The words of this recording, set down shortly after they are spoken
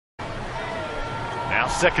Now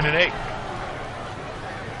 2nd and 8.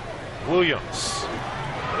 Williams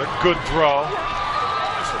with a good throw.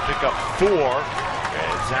 This will pick up 4.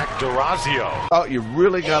 And Zach DeRazio. Oh, you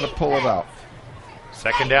really got to pull it out.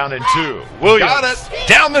 2nd down and 2. Williams Got it.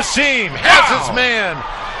 Down the seam. Has his man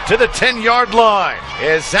to the 10-yard line.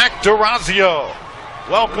 Is Zach DeRazio.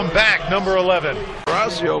 Welcome back, number 11.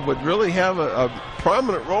 DeRazio would really have a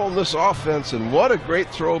prominent role in this offense, and what a great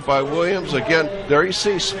throw by Williams. Again, there you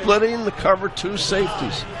see splitting the cover 2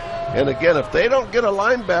 safeties. And again, if they don't get a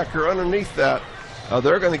linebacker underneath that,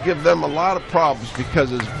 they're going to give them a lot of problems,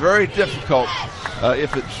 because it's very difficult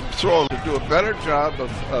if it's thrown to do a better job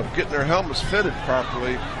of getting their helmets fitted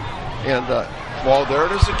properly. And, well, there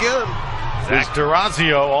it is again. Zach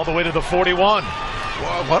DeRazio all the way to the 41.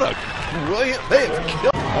 Wow, what a brilliant, they have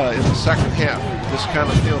killed in the second half, this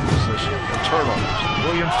kind of field position and turnovers.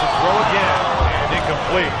 Williams to throw again, and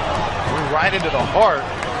incomplete. We're right into the heart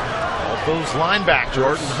of those linebackers.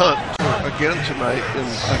 Jordan Hunt again tonight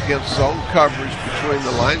against zone coverage between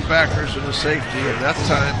the linebackers and the safety, and that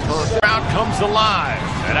time Hunt. The crowd comes alive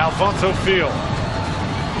at Alfonso Field.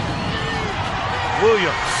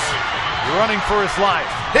 Williams running for his life.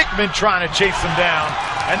 Hickman trying to chase him down,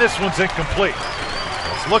 and this one's incomplete.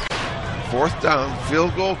 Let's look. 4th down,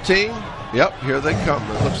 field goal team. Yep, here they come.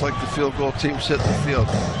 It looks like the field goal team's hitting the field.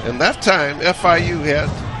 And that time, FIU had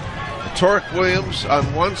Torek Williams on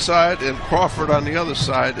one side and Crawford on the other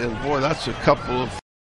side. And boy, that's a couple of